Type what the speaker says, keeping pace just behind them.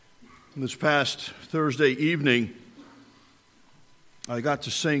This past Thursday evening, I got to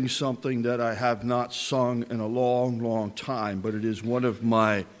sing something that I have not sung in a long, long time, but it is one of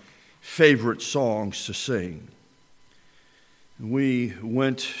my favorite songs to sing. We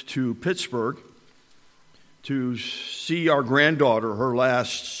went to Pittsburgh to see our granddaughter, her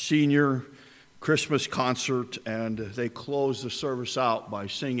last senior Christmas concert, and they closed the service out by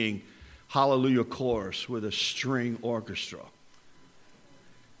singing Hallelujah Chorus with a string orchestra.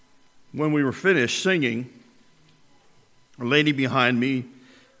 When we were finished singing, a lady behind me,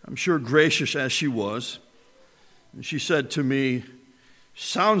 I'm sure gracious as she was, and she said to me,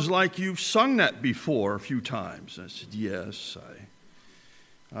 "Sounds like you've sung that before a few times." I said, "Yes,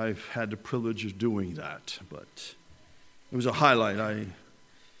 I've had the privilege of doing that," but it was a highlight.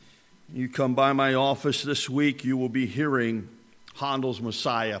 You come by my office this week, you will be hearing Handel's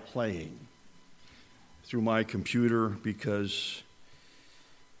Messiah playing through my computer, because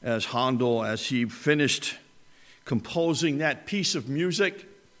as he finished composing that piece of music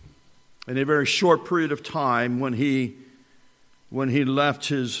in a very short period of time, when he left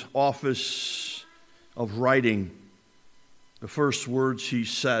his office of writing, the first words he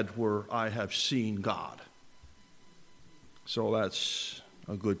said were, "I have seen God." So that's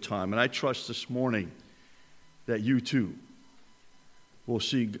a good time. And I trust this morning that you too will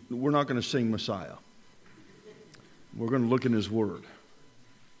see. We're not going to sing Messiah. We're going to look in his word.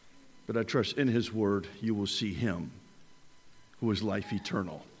 But I trust in his word you will see him who is life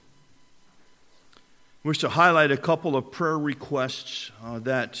eternal. I wish to highlight a couple of prayer requests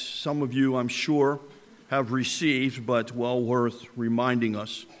that some of you, I'm sure, have received, but well worth reminding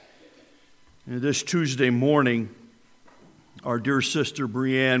us. And this Tuesday morning, our dear sister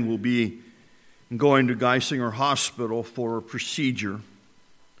Brianne will be going to Geisinger Hospital for a procedure.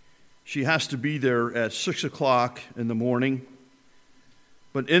 She has to be there at 6 o'clock in the morning.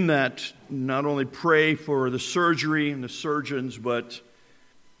 But in that, not only pray for the surgery and the surgeons, but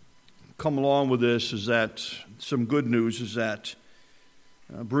come along with this is that some good news is that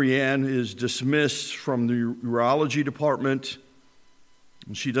Brianne is dismissed from the urology department,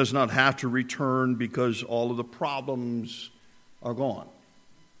 and she does not have to return because all of the problems are gone.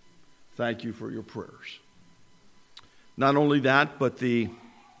 Thank you for your prayers. Not only that, but the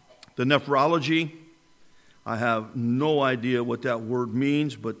nephrology, I have no idea what that word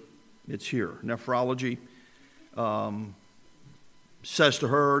means, but it's here. Nephrology says to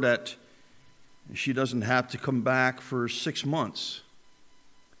her that she doesn't have to come back for 6 months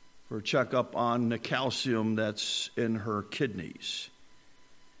for a checkup on the calcium that's in her kidneys.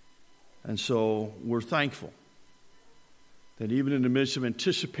 And so we're thankful that even in the midst of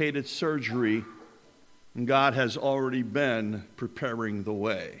anticipated surgery, God has already been preparing the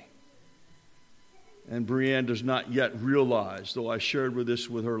way. And Brianne does not yet realize, though I shared this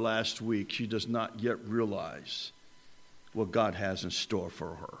with her last week, she does not yet realize what God has in store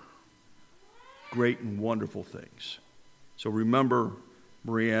for her. Great and wonderful things. So remember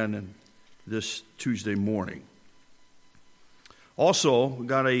Brianne this Tuesday morning. Also, we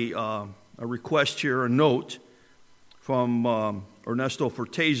got a request here, a note from Ernesto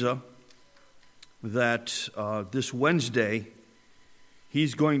Forteza that this Wednesday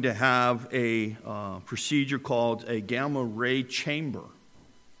he's going to have a procedure called a gamma ray chamber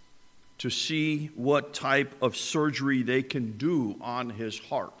to see what type of surgery they can do on his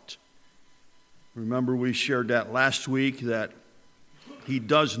heart. Remember, we shared that last week that he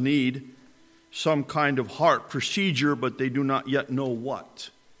does need some kind of heart procedure, but they do not yet know what.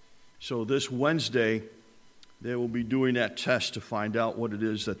 So this Wednesday, they will be doing that test to find out what it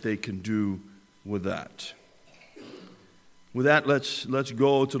is that they can do with that. With that, let's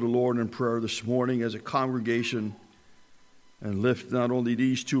go to the Lord in prayer this morning as a congregation and lift not only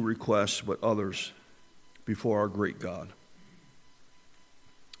these two requests, but others before our great God.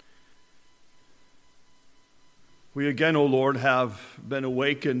 We again, O Lord, have been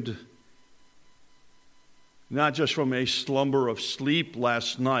awakened not just from a slumber of sleep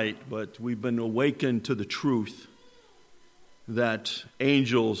last night, but we've been awakened to the truth that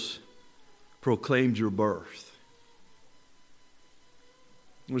angels proclaimed your birth.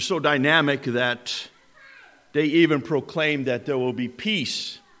 It was so dynamic that they even proclaimed that there will be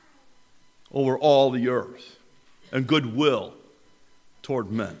peace over all the earth and goodwill toward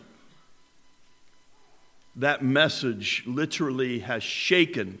men. That message literally has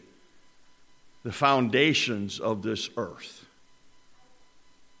shaken the foundations of this earth.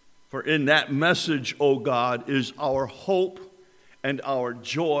 For in that message, O God, is our hope and our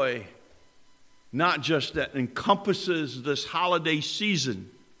joy, not just that encompasses this holiday season,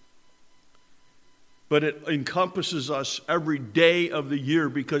 but it encompasses us every day of the year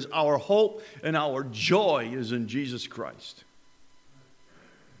because our hope and our joy is in Jesus Christ.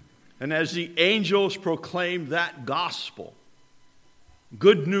 And as the angels proclaim that gospel,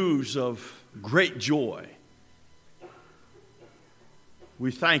 good news of great joy,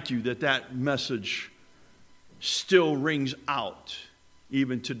 we thank you that that message still rings out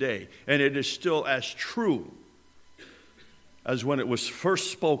even today. And it is still as true as when it was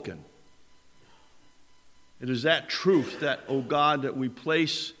first spoken. It is that truth that, O God, that we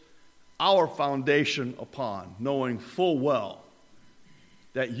place our foundation upon, knowing full well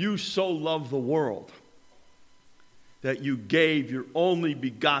that you so loved the world that you gave your only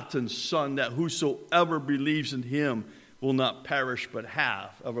begotten Son, that whosoever believes in him will not perish but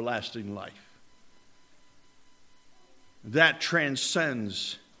have everlasting life. That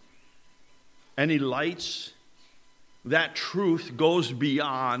transcends any lights. That truth goes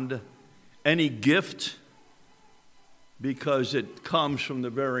beyond any gift, because it comes from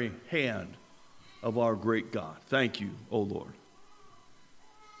the very hand of our great God. Thank you, O Lord.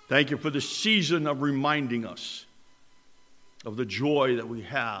 Thank you for the season of reminding us of the joy that we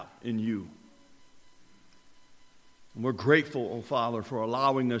have in you. And we're grateful, O Father, for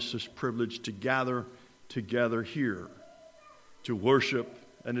allowing us this privilege to gather together here to worship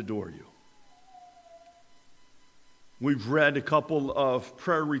and adore you. We've read a couple of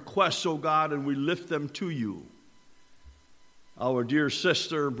prayer requests, O God, and we lift them to you. Our dear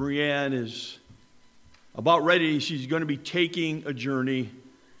sister, Brianne, is about ready. She's going to be taking a journey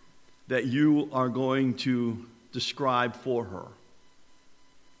that you are going to describe for her.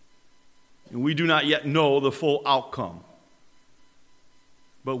 And we do not yet know the full outcome,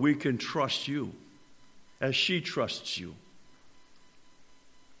 but we can trust you as she trusts you.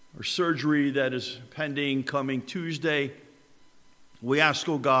 Her surgery that is pending coming Tuesday, we ask,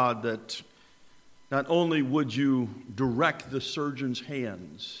 oh God, that not only would you direct the surgeon's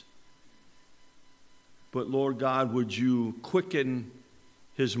hands, but Lord God, would you quicken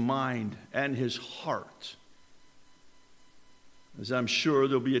his mind and his heart. As I'm sure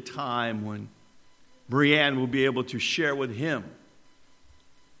there'll be a time when Brianne will be able to share with him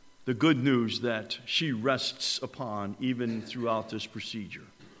the good news that she rests upon even throughout this procedure.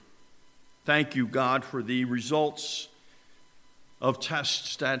 Thank you, God, for the results of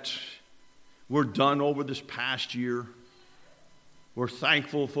tests that were done over this past year. We're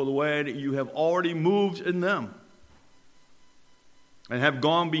thankful for the way that you have already moved in them and have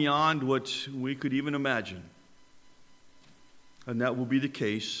gone beyond what we could even imagine. And that will be the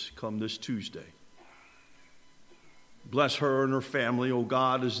case come this Tuesday. Bless her and her family, O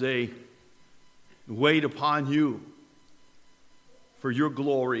God, as they wait upon you for your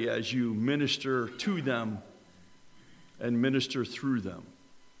glory as you minister to them and minister through them.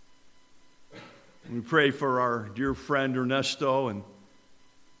 We pray for our dear friend Ernesto and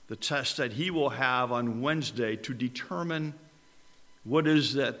the test that he will have on Wednesday to determine what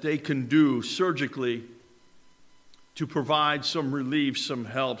is that they can do surgically to provide some relief, some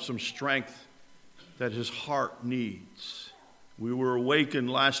help, some strength that his heart needs. We were awakened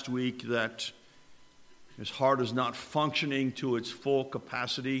last week that his heart is not functioning to its full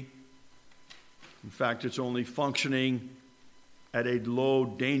capacity. In fact, it's only functioning at a low,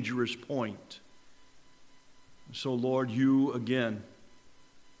 dangerous point. So, Lord, you again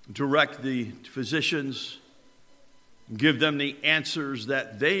direct the physicians, give them the answers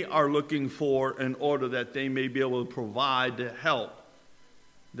that they are looking for in order that they may be able to provide the help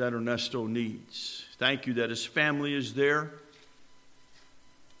that Ernesto needs. Thank you that his family is there.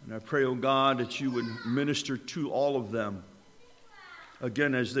 And I pray, oh God, that you would minister to all of them.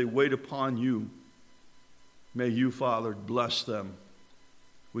 Again, as they wait upon you, may you, Father, bless them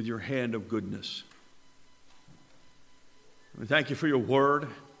with your hand of goodness. We thank you for your word,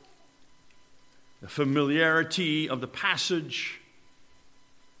 the familiarity of the passage.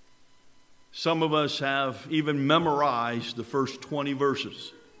 Some of us have even memorized the first 20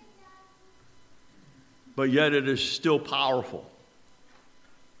 verses, but yet it is still powerful.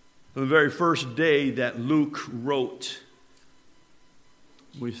 From the very first day that Luke wrote,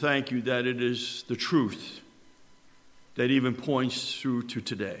 we thank you that it is the truth that even points through to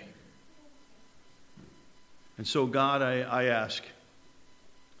today. And so, God, I ask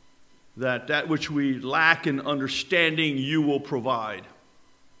that which we lack in understanding, you will provide.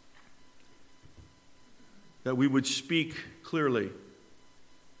 That we would speak clearly.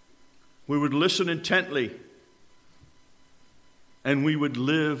 We would listen intently. And we would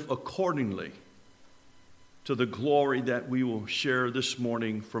live accordingly to the glory that we will share this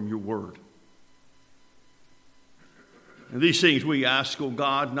morning from your word. And these things we ask, O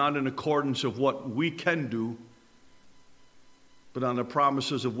God, not in accordance of what we can do, but on the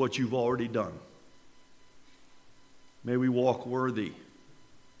promises of what you've already done. May we walk worthy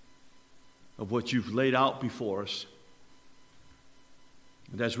of what you've laid out before us.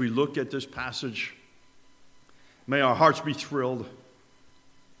 And as we look at this passage, may our hearts be thrilled.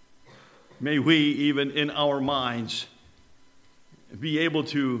 May we, even in our minds, be able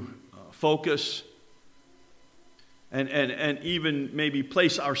to focus and even maybe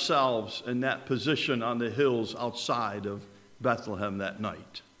place ourselves in that position on the hills outside of Bethlehem that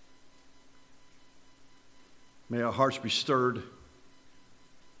night. May our hearts be stirred.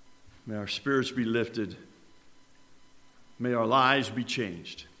 May our spirits be lifted. May our lives be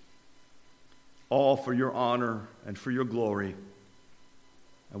changed. All for your honor and for your glory.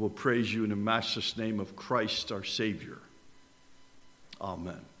 I will praise you in the matchless name of Christ our Savior.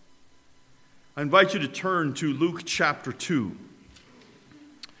 Amen. I invite you to turn to Luke chapter 2.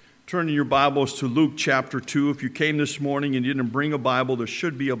 Turn in your Bibles to Luke chapter 2. If you came this morning and you didn't bring a Bible, there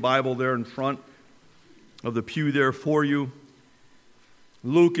should be a Bible there in front of the pew there for you.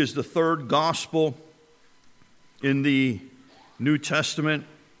 Luke is the third gospel in the New Testament.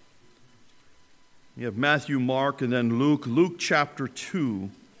 You have Matthew, Mark, and then Luke. Luke chapter 2.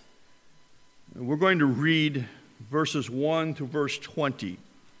 We're going to read verses 1 to verse 20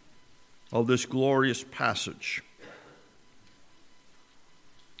 of this glorious passage.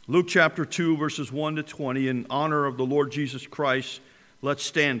 Luke chapter 2, verses 1 to 20. In honor of the Lord Jesus Christ, let's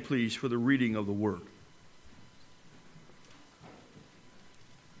stand, please, for the reading of the word.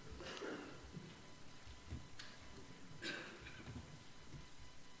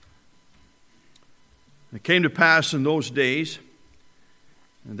 It came to pass in those days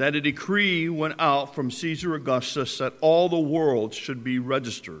that a decree went out from Caesar Augustus that all the world should be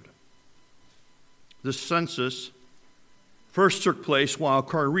registered. This census first took place while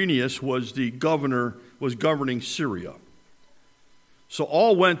Quirinius was governing Syria. So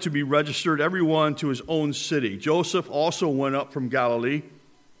all went to be registered, everyone to his own city. Joseph also went up from Galilee,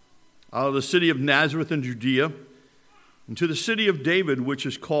 out of the city of Nazareth in Judea, and to the city of David, which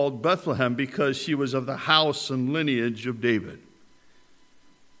is called Bethlehem, because he was of the house and lineage of David,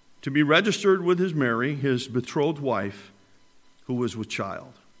 to be registered with his Mary, his betrothed wife, who was with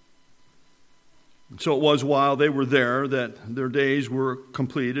child. And so it was while they were there that their days were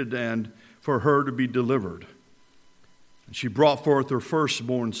completed and for her to be delivered. And she brought forth her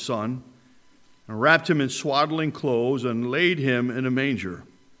firstborn son and wrapped him in swaddling clothes and laid him in a manger,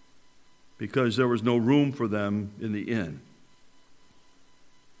 because there was no room for them in the inn.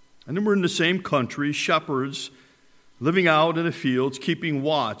 And they were in the same country, shepherds living out in the fields, keeping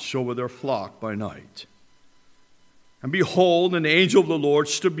watch over their flock by night. And behold, an angel of the Lord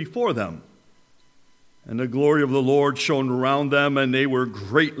stood before them, and the glory of the Lord shone around them, and they were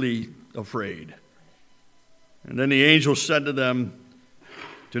greatly afraid. And then the angel said to them,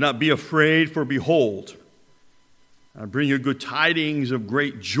 "Do not be afraid, for behold, I bring you good tidings of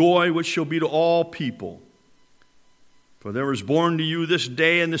great joy, which shall be to all people. For there is born to you this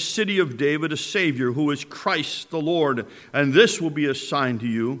day in the city of David a Savior, who is Christ the Lord. And this will be a sign to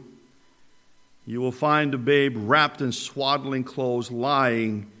you. You will find a babe wrapped in swaddling clothes,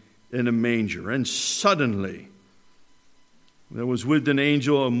 lying in a manger." And suddenly there was with an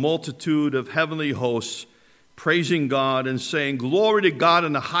angel a multitude of heavenly hosts, praising God and saying, "Glory to God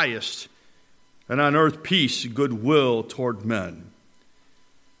in the highest, and on earth peace, goodwill toward men."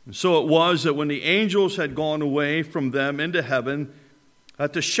 And so it was that when the angels had gone away from them into heaven,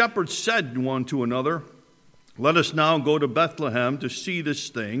 that the shepherds said one to another, "Let us now go to Bethlehem to see this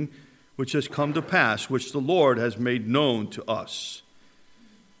thing which has come to pass, which the Lord has made known to us."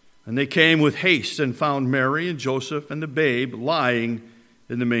 And they came with haste and found Mary and Joseph and the babe lying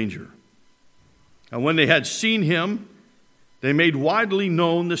in the manger. And when they had seen him, they made widely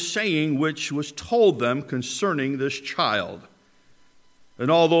known the saying which was told them concerning this child. And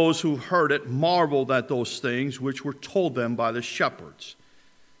all those who heard it marveled at those things which were told them by the shepherds.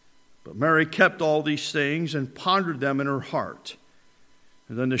 But Mary kept all these things and pondered them in her heart.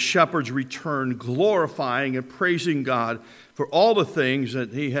 And then the shepherds returned, glorifying and praising God for all the things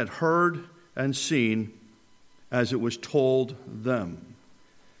that he had heard and seen as it was told them.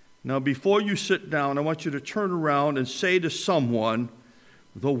 Now, before you sit down, I want you to turn around and say to someone,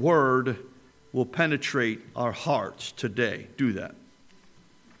 "The word will penetrate our hearts today." Do that.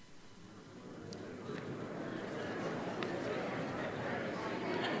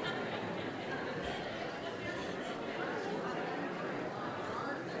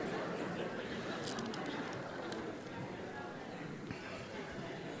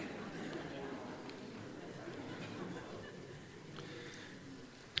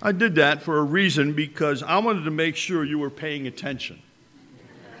 I did that for a reason, because I wanted to make sure you were paying attention.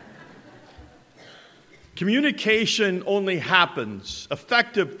 Communication only happens,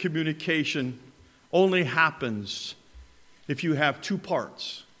 effective communication only happens if you have two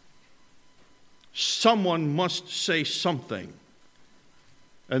parts. Someone must say something,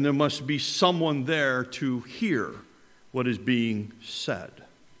 and there must be someone there to hear what is being said.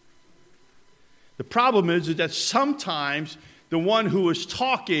 The problem is that sometimes the one who is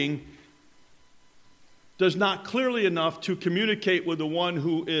talking does not clearly enough to communicate with the one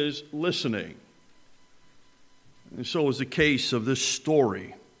who is listening. And so is the case of this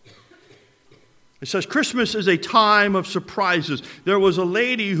story. It says Christmas is a time of surprises. There was a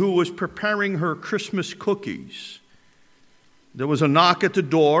lady who was preparing her Christmas cookies. There was a knock at the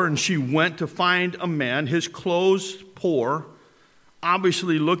door, and she went to find a man, his clothes poor,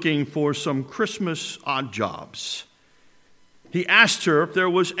 obviously looking for some Christmas odd jobs. He asked her if there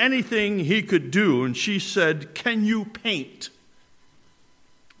was anything he could do, and she said, "Can you paint?"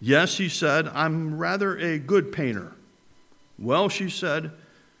 "Yes," he said, "I'm rather a good painter." "Well," she said,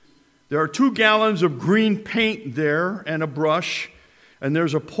 "there are 2 gallons of green paint there and a brush, and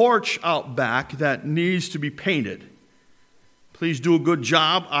there's a porch out back that needs to be painted. Please do a good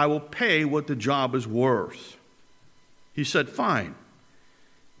job. I will pay what the job is worth." He said, "Fine.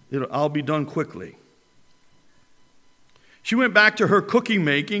 I'll be done quickly." She went back to her cookie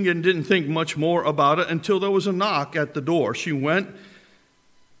making and didn't think much more about it until there was a knock at the door. She went,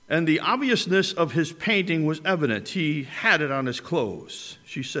 and the obviousness of his painting was evident. He had it on his clothes.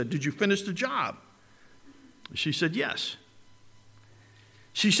 She said, "Did you finish the job?" She said, "Yes."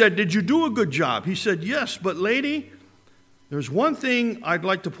 She said, "Did you do a good job?" He said, "Yes, but lady, there's one thing I'd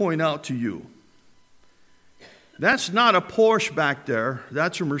like to point out to you. That's not a Porsche back there.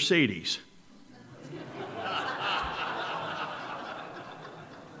 That's a Mercedes."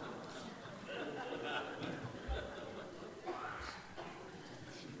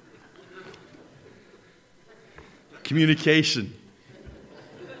 Communication.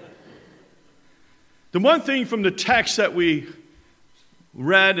 The one thing from the text that we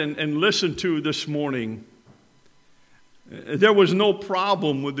read and listened to this morning, there was no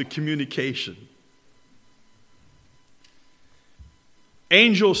problem with the communication.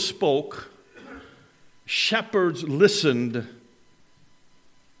 Angels spoke, shepherds listened,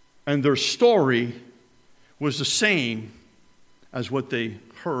 and their story was the same as what they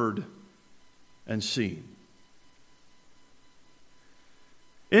heard and seen.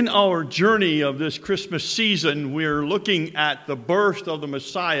 In our journey of this Christmas season, we're looking at the birth of the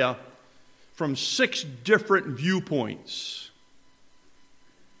Messiah from 6 different viewpoints.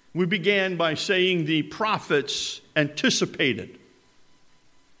 We began by saying the prophets anticipated.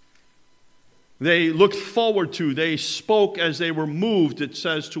 They looked forward to, they spoke as they were moved, it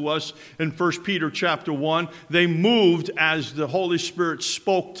says to us in 1 Peter chapter 1. They moved as the Holy Spirit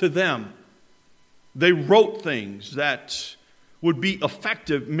spoke to them. They wrote things that would be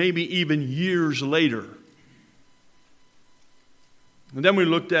effective maybe even years later. And then we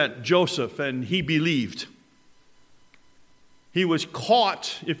looked at Joseph, and he believed. He was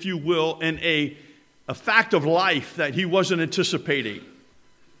caught, if you will, in a fact of life that he wasn't anticipating.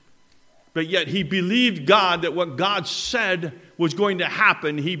 But yet he believed God, that what God said was going to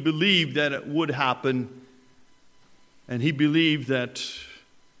happen, he believed that it would happen. And he believed that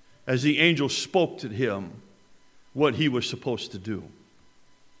as the angel spoke to him, what he was supposed to do.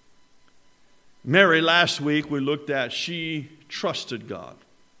 Mary, last week we looked at, she trusted God.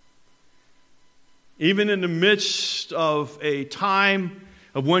 Even in the midst of a time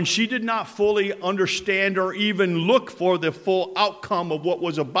of when she did not fully understand or even look for the full outcome of what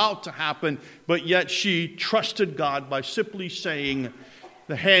was about to happen, but yet she trusted God by simply saying,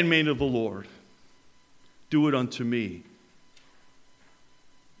 "The handmaid of the Lord, do it unto me."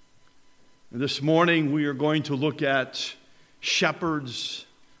 This morning we are going to look at shepherds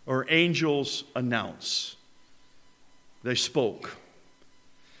or angels announce. They spoke.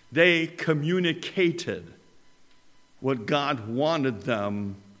 They communicated what God wanted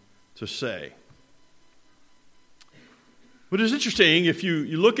them to say. What is interesting, if you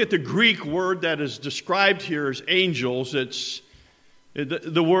look at the Greek word that is described here as angels,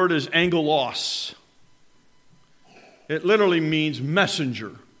 the word is angelos. It literally means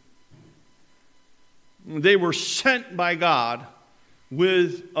messenger. They were sent by God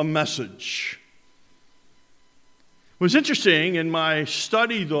with a message. What's interesting, in my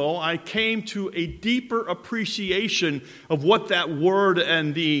study, though, I came to a deeper appreciation of what that word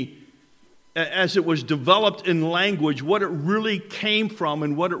and as it was developed in language, what it really came from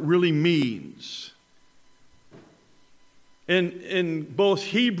and what it really means. In both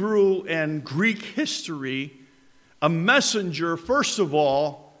Hebrew and Greek history, a messenger, first of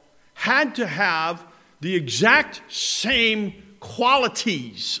all, had to have the exact same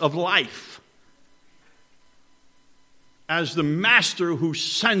qualities of life as the master who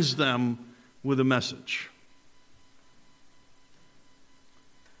sends them with a message.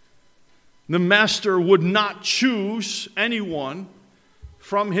 The master would not choose anyone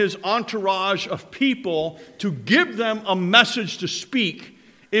from his entourage of people to give them a message to speak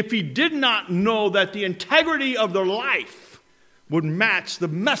if he did not know that the integrity of their life would match the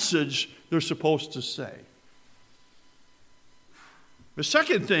message they're supposed to say. The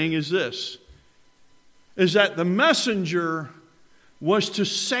second thing is this, is that the messenger was to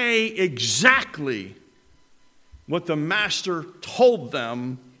say exactly what the master told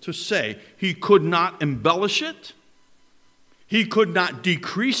them to say. He could not embellish it. He could not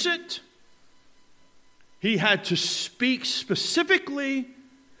decrease it. He had to speak specifically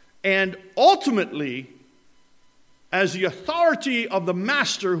and ultimately as the authority of the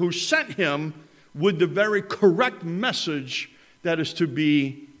master who sent him with the very correct message that is to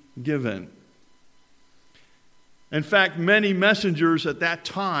be given. In fact, many messengers at that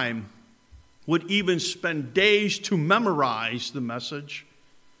time would even spend days to memorize the message,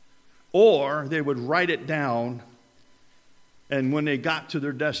 or they would write it down, and when they got to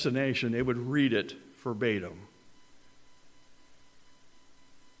their destination, they would read it verbatim.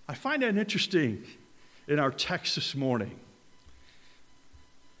 I find that interesting in our text this morning.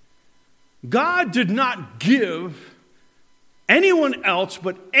 God did not give anyone else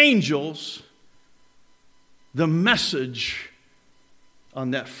but angels the message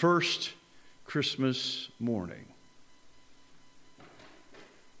on that first Christmas morning.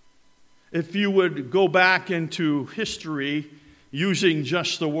 If you would go back into history using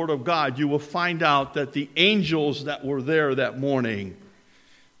just the Word of God, you will find out that the angels that were there that morning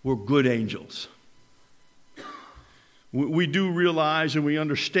were good angels. We do realize and we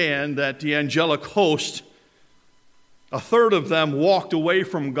understand that the angelic host, a third of them walked away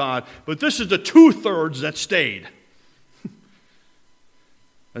from God, but this is the 2/3 that stayed.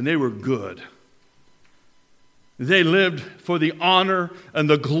 And they were good. They lived for the honor and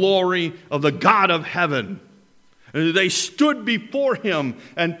the glory of the God of heaven. And they stood before him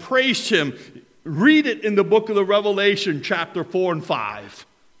and praised him. Read it in the book of the Revelation, chapter 4 and 5.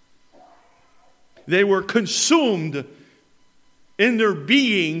 They were consumed in their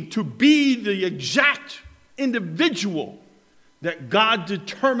being to be the exact individual that God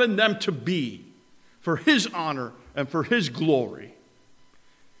determined them to be for his honor and for his glory.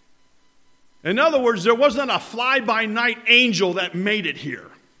 In other words, there wasn't a fly-by-night angel that made it here.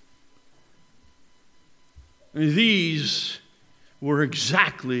 These were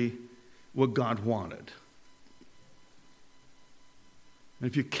exactly what God wanted. And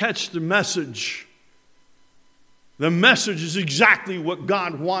if you catch the message is exactly what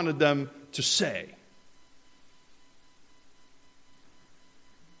God wanted them to say.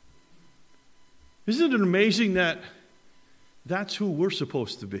 Isn't it amazing that that's who we're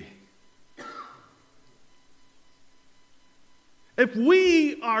supposed to be? If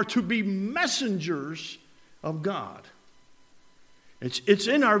we are to be messengers of God, it's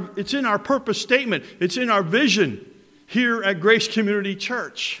in our purpose statement. It's in our vision here at Grace Community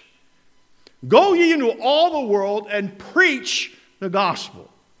Church. Go ye into all the world and preach the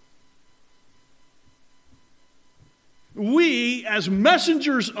gospel. We, as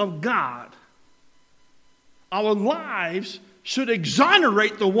messengers of God, our lives should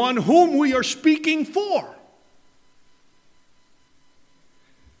exonerate the one whom we are speaking for.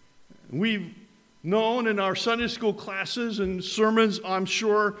 We've known in our Sunday school classes and sermons, I'm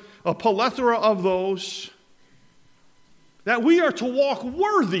sure, a plethora of those, that we are to walk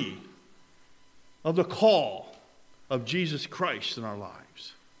worthy of the call of Jesus Christ in our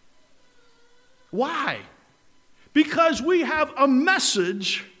lives. Why? Because we have a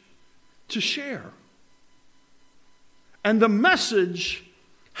message to share. And the message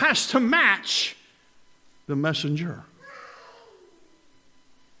has to match the messenger.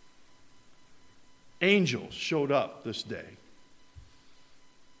 Angels showed up this day.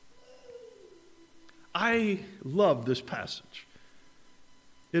 I love this passage.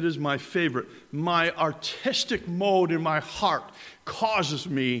 It is my favorite. My artistic mode in my heart causes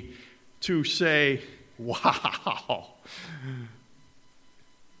me to say, wow.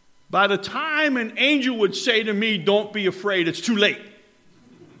 By the time an angel would say to me, don't be afraid, it's too late.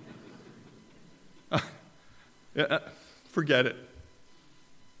 Forget it.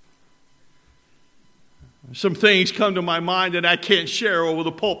 Some things come to my mind that I can't share over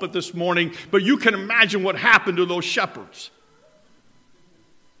the pulpit this morning, but you can imagine what happened to those shepherds.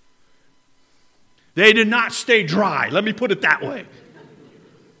 They did not stay dry. Let me put it that way.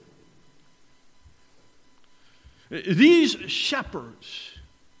 These shepherds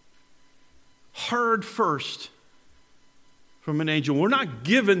heard first from an angel. We're not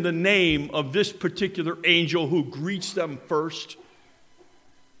given the name of this particular angel who greets them first.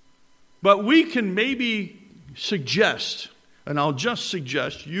 But we can maybe suggest, and I'll just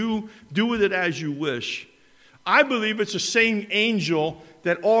suggest, you do with it as you wish. I believe it's the same angel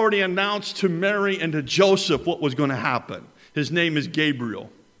that already announced to Mary and to Joseph what was going to happen. His name is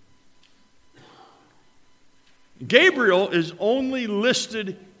Gabriel. Gabriel is only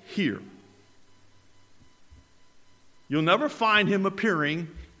listed here. You'll never find him appearing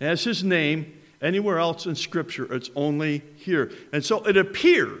as his name anywhere else in Scripture. It's only here. And so it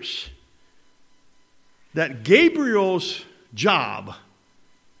appears that Gabriel's job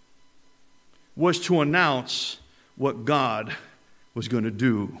was to announce what God was going to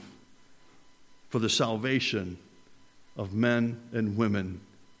do for the salvation of men and women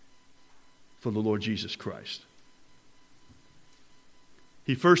for the Lord Jesus Christ.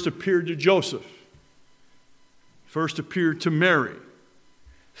 He first appeared to Joseph, first appeared to Mary,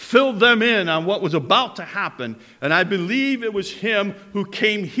 filled them in on what was about to happen, and I believe it was him who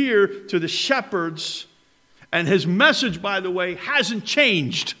came here to the shepherds. And his message, by the way, hasn't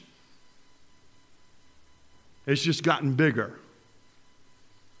changed. It's just gotten bigger.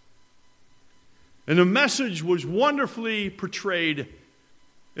 And the message was wonderfully portrayed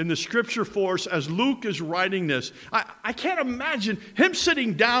in the Scripture for us as Luke is writing this. I can't imagine him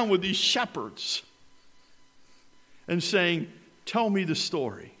sitting down with these shepherds and saying, tell me the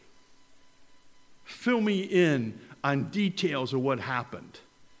story. Fill me in on details of what happened.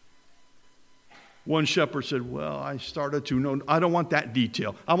 One shepherd said, well, I started to, no, I don't want that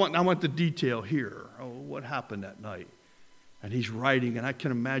detail. I want the detail here. Oh, what happened that night? And he's writing, and I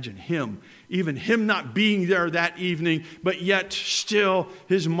can imagine him, even him not being there that evening, but yet still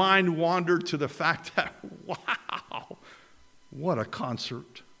his mind wandered to the fact that, wow, what a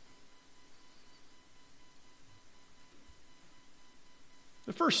concert.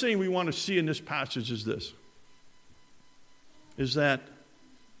 The first thing we want to see in this passage is this, is that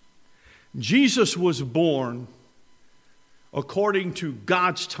Jesus was born according to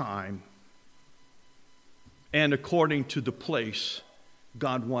God's time and according to the place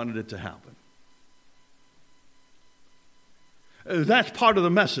God wanted it to happen. That's part of the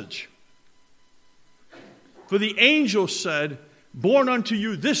message. For the angel said, born unto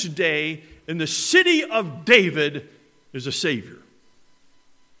you this day in the city of David is a Savior.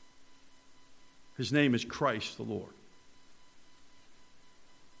 His name is Christ the Lord.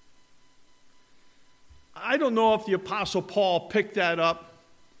 I don't know if the Apostle Paul picked that up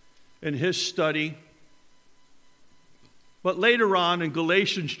in his study, but later on in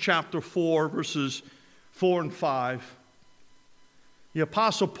Galatians chapter 4, verses 4 and 5, the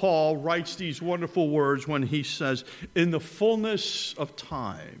Apostle Paul writes these wonderful words when he says, in the fullness of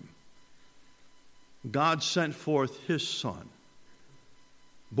time, God sent forth his Son,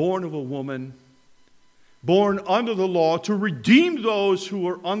 born of a woman, born under the law, to redeem those who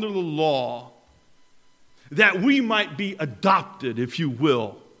were under the law, that we might be adopted, if you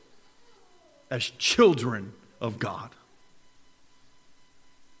will, as children of God.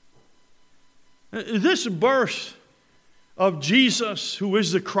 This birth of Jesus, who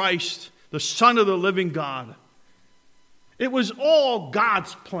is the Christ, the Son of the living God, it was all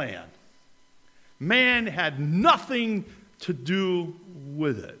God's plan. Man had nothing to do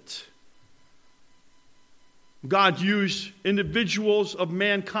with it. God used individuals of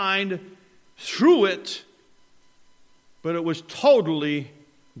mankind through it, but it was totally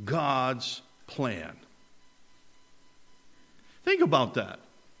God's plan. Think about that.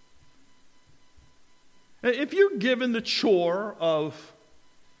 If you're given the chore of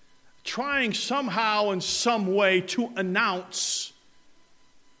trying somehow in some way to announce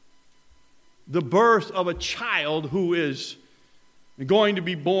the birth of a child who is going to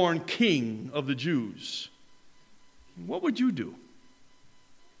be born king of the Jews, what would you do?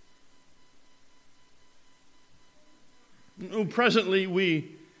 Presently,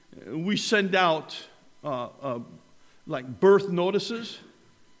 we send out like birth notices.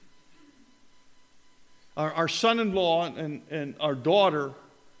 Our son-in-law and our daughter,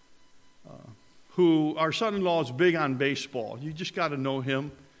 who our son-in-law is big on baseball. You just got to know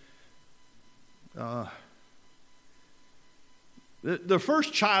him. The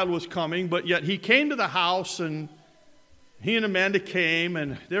first child was coming, but yet he came to the house, and he and Amanda came,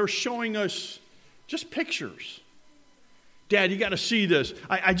 and they were showing us Just pictures. Dad, you got to see this.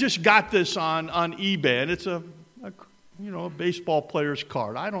 I just got this on eBay, and it's a baseball player's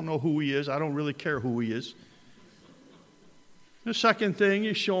card. I don't know who he is. I don't really care who he is. The second thing,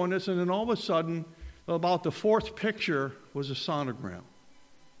 he's showing us, and then all of a sudden, about the fourth picture was a sonogram.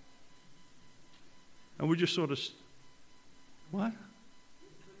 And we just sort of, what?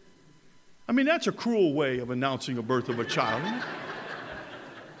 I mean, that's a cruel way of announcing the birth of a child, isn't it?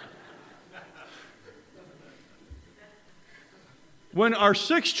 When our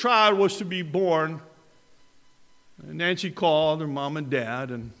sixth child was to be born, Nancy called her mom and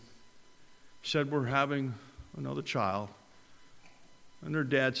dad and said, we're having another child. And her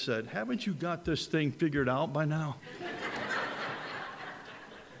dad said, haven't you got this thing figured out by now?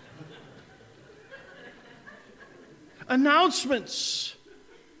 Announcements.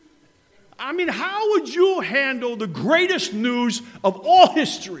 I mean, how would you handle the greatest news of all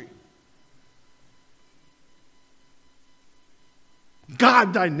history?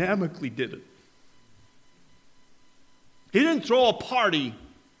 God dynamically did it. He didn't throw a party.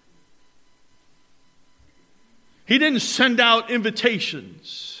 He didn't send out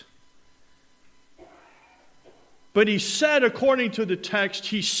invitations. But he said, according to the text,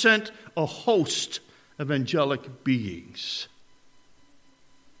 he sent a host of angelic beings.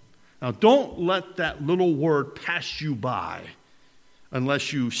 Now, don't let that little word pass you by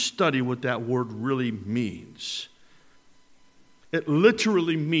unless you study what that word really means. It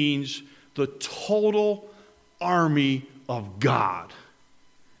literally means the total army of God.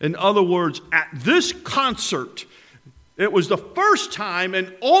 In other words, at this concert, it was the first time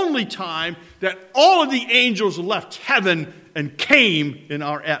and only time that all of the angels left heaven and came in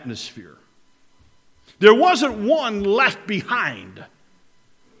our atmosphere. There wasn't one left behind.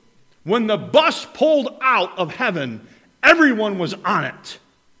 When the bus pulled out of heaven, everyone was on it.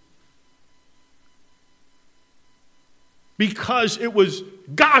 Because it was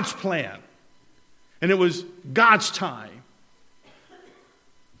God's plan. And it was God's time.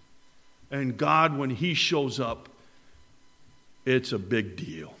 And God, when He shows up, it's a big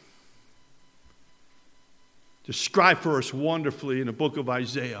deal. Described for us wonderfully in the book of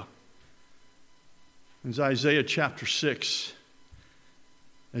Isaiah. It's Isaiah chapter 6.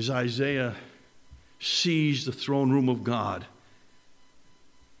 As Isaiah sees the throne room of God,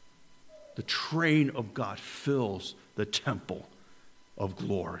 the train of God fills the temple of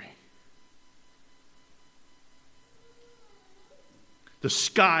glory. The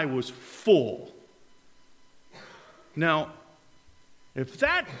sky was full. Now, if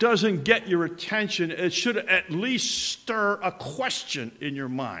that doesn't get your attention, it should at least stir a question in your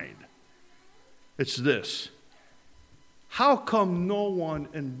mind. It's this: how come no one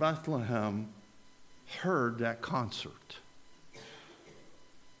in Bethlehem heard that concert?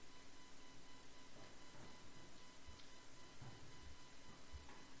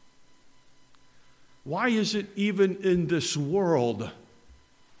 Why is it even in this world,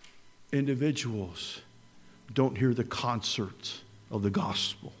 individuals don't hear the concert of the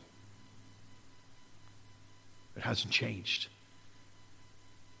gospel? It hasn't changed.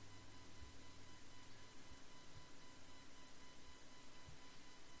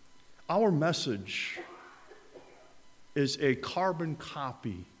 Our message is a carbon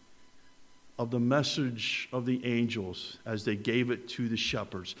copy of the message of the angels as they gave it to the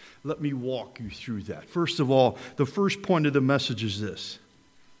shepherds. Let me walk you through that. First of all, the first point of the message is this: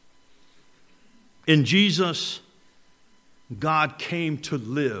 in Jesus, God came to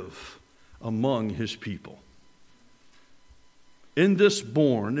live among His people. In this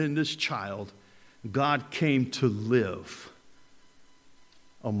child, God came to live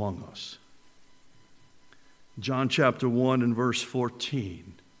among us. John chapter 1 and verse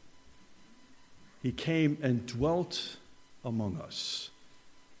 14. He came and dwelt among us.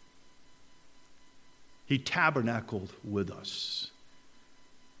 He tabernacled with us.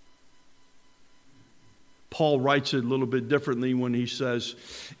 Paul writes it a little bit differently when he says,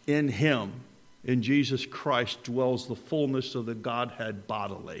 in Him, in Jesus Christ, dwells the fullness of the Godhead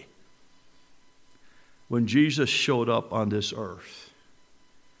bodily. When Jesus showed up on this earth,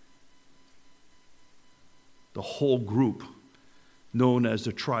 the whole group known as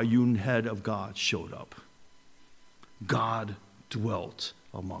the triune head of God showed up. God dwelt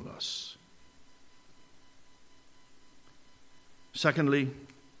among us. Secondly,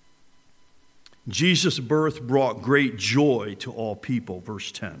 Jesus' birth brought great joy to all people,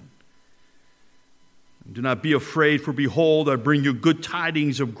 verse 10. Do not be afraid, for behold, I bring you good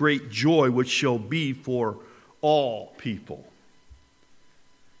tidings of great joy, which shall be for all people.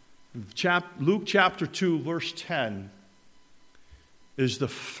 Luke chapter 2, verse 10 is the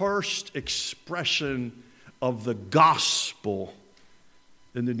first expression of the gospel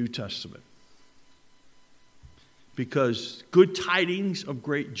in the New Testament. Because good tidings of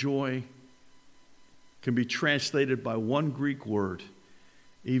great joy can be translated by one Greek word,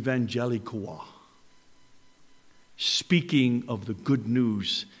 evangelikoa, speaking of the good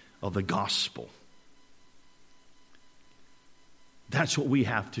news of the gospel. That's what we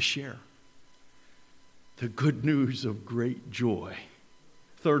have to share. The good news of great joy.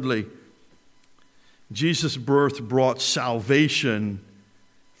 Thirdly, Jesus' birth brought salvation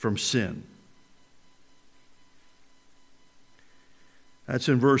from sin. That's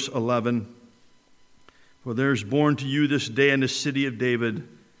in verse 11. For there is born to you this day in the city of David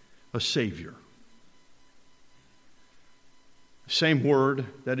a Savior. Same word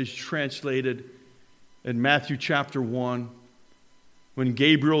that is translated in Matthew chapter 1. When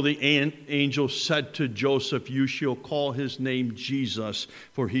Gabriel the angel said to Joseph, you shall call his name Jesus,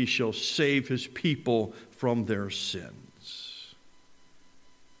 for he shall save his people from their sins.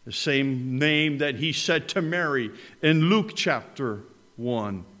 The same name that he said to Mary in Luke chapter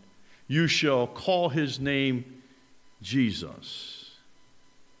 1. You shall call his name Jesus.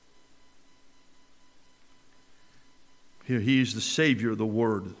 Here he is the Savior of the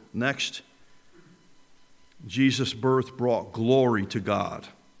Word. Next, Jesus' birth brought glory to God.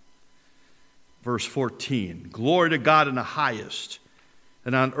 Verse 14, glory to God in the highest,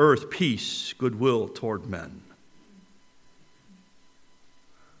 and on earth peace, goodwill toward men.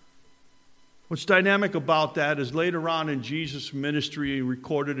 What's dynamic about that is later on in Jesus' ministry,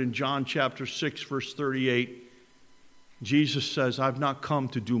 recorded in John chapter 6, verse 38, Jesus says, I've not come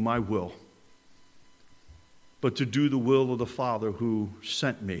to do my will, but to do the will of the Father who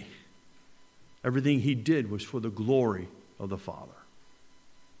sent me. Everything he did was for the glory of the Father.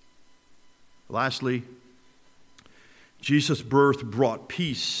 Lastly, Jesus' birth brought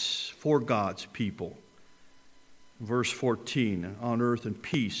peace for God's people. Verse 14, on earth and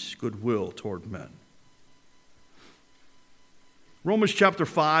peace, goodwill toward men. Romans chapter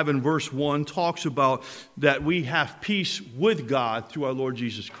 5 and verse 1 talks about that we have peace with God through our Lord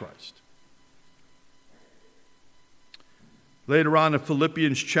Jesus Christ. Later on in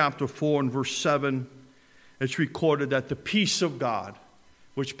Philippians chapter 4 and verse 7, it's recorded that the peace of God,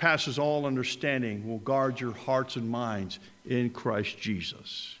 which passes all understanding, will guard your hearts and minds in Christ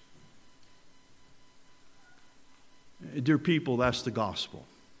Jesus. Dear people, that's the gospel.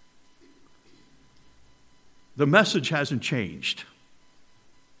 The message hasn't changed.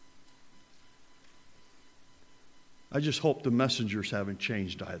 I just hope the messengers haven't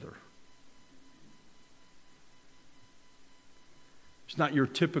changed either. It's not your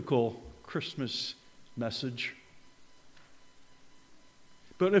typical Christmas message.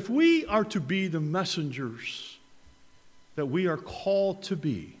 But if we are to be the messengers that we are called to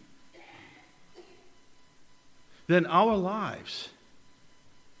be, then our lives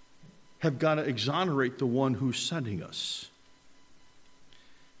have got to exonerate the one who's sending us.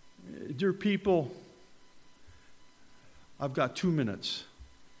 Dear people, I've got 2 minutes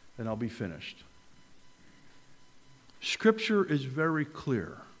and I'll be finished. Scripture is very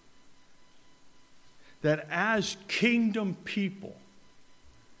clear that as kingdom people,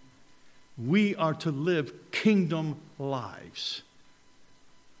 we are to live kingdom lives.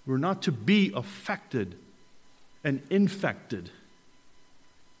 We're not to be affected and infected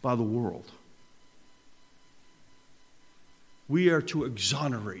by the world. We are to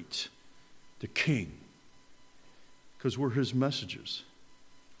exonerate the king because we're his messengers.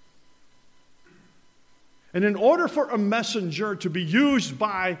 And in order for a messenger to be used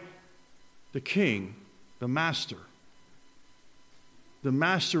by the king, the master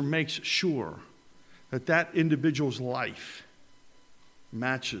makes sure that that individual's life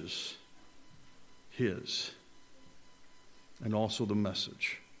matches his and also the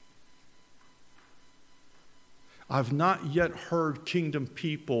message. I've not yet heard kingdom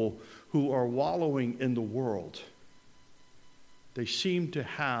people who are wallowing in the world. They seem to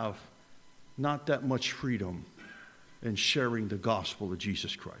have not that much freedom in sharing the gospel of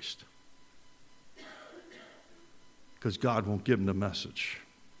Jesus Christ. Because God won't give them the message.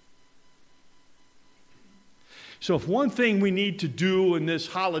 So if one thing we need to do in this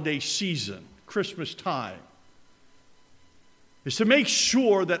holiday season, Christmas time, is to make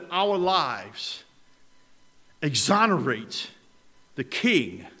sure that our lives exonerate the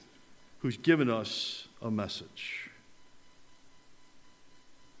King who's given us a message.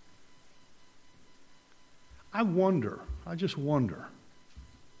 I just wonder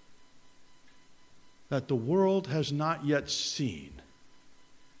that the world has not yet seen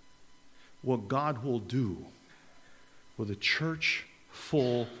what God will do with a church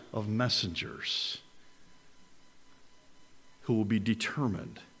full of messengers who will be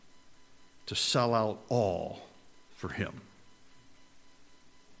determined to sell out all for him.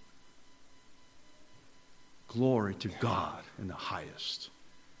 Glory to God in the highest,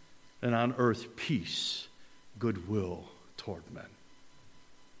 and on earth peace, goodwill toward men.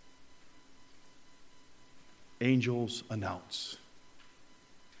 Angels announce.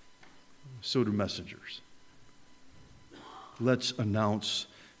 So do messengers. Let's announce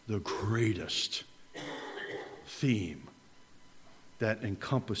the greatest theme that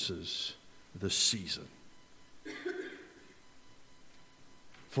encompasses the season.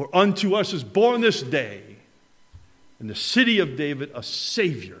 For unto us is born this day in the city of David a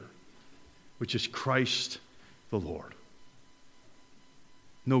Savior, which is Christ the Lord.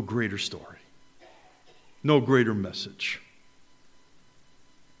 No greater story. No greater message.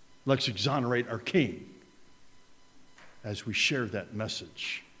 Let's exonerate our King as we share that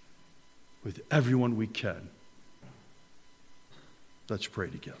message with everyone we can. Let's pray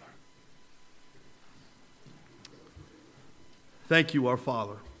together. Thank you, our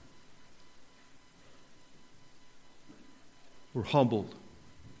Father. We're humbled.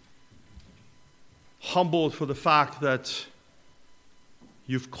 Humbled for the fact that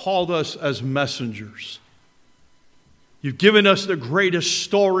you've called us as messengers. You've given us the greatest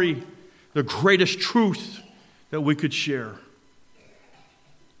story, the greatest truth that we could share.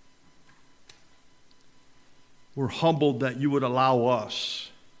 We're humbled that you would allow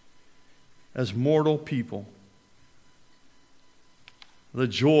us, as mortal people, the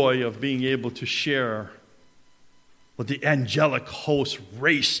joy of being able to share what the angelic hosts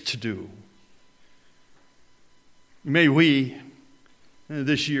race to do. May we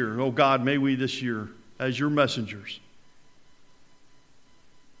this year, oh God, may we this year, as your messengers,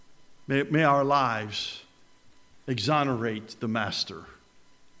 may our lives exonerate the Master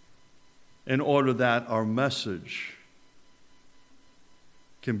in order that our message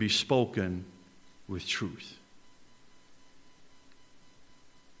can be spoken with truth.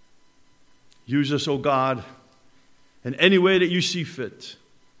 Use us, O God, in any way that you see fit.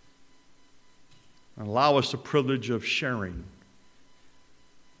 And allow us the privilege of sharing.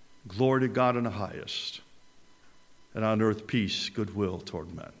 Glory to God in the highest, and on earth peace, goodwill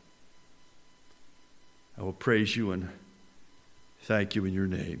toward men. I will praise you and thank you in your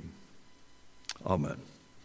name. Amen.